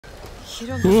You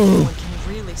don't think anyone can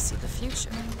really see the future.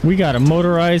 We got a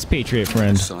motorized Patriot I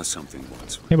friend. saw something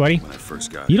once. Hey, buddy. When I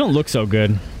first got You don't look so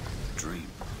good. dream.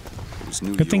 It was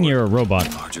New Good thing York, you're a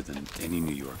robot. larger than any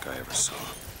New York I ever saw.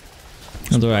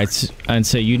 Although I'd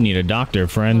say you'd need a doctor,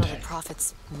 friend. The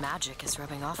prophet's magic is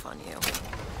rubbing off on you.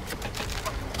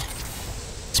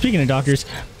 Speaking of doctors,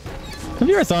 have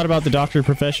you ever thought about the doctor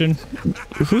profession?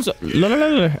 Who's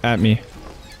at me?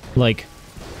 Like,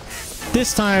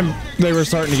 this time they were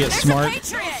starting to get smart.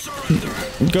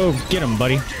 Go get them,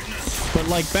 buddy. But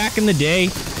like back in the day,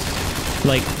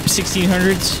 like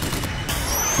 1600s,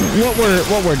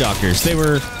 what were doctors? They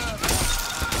were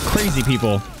crazy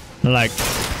people. Like,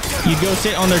 you'd go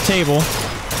sit on their table,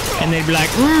 and they'd be like,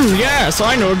 yes,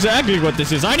 I know exactly what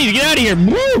this is. I need to get out of here.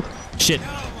 Woo! Shit.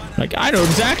 Like, I know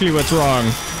exactly what's wrong.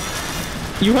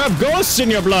 You have ghosts in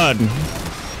your blood.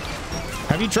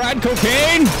 Have you tried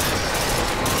cocaine?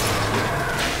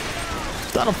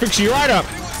 That'll fix you right up.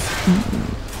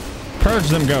 Purge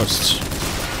them ghosts.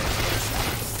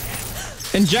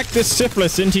 Inject this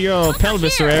syphilis into your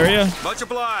pelvis area. Much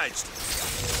obliged.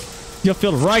 You'll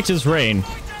feel right as rain.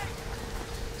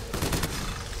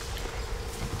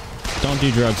 Don't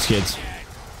do drugs, kids.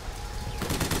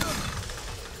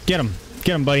 Get him.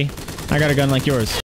 Get him, buddy. I got a gun like yours.